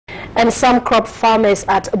And some crop farmers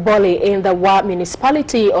at Boli in the Wa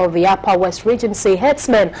municipality of the Upper West Region say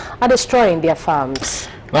herdsmen are destroying their farms.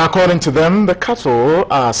 Now, according to them, the cattle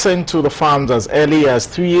are sent to the farms as early as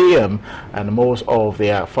 3 a.m. and most of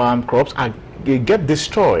their farm crops get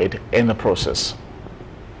destroyed in the process.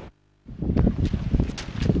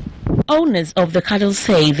 Owners of the cattle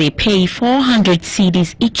say they pay 400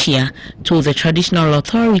 cedis each year to the traditional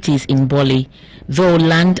authorities in Boli. Though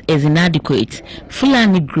land is inadequate,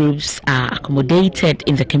 Fulani groups are accommodated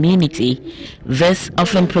in the community. This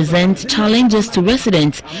often presents challenges to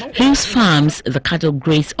residents whose farms the cattle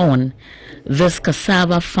graze on. This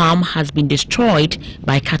cassava farm has been destroyed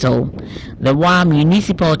by cattle. The Wa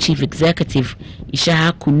Municipal Chief Executive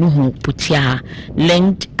Isha Kunuhu Putia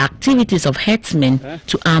linked activities of herdsmen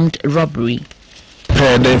to armed robbery.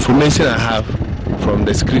 The information I have from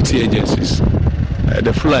the security agencies,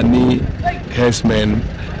 the Fulani herdsmen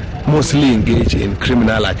mostly engage in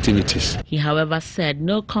criminal activities. He, however, said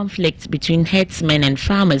no conflict between herdsmen and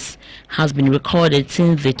farmers has been recorded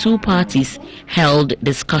since the two parties held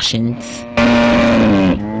discussions.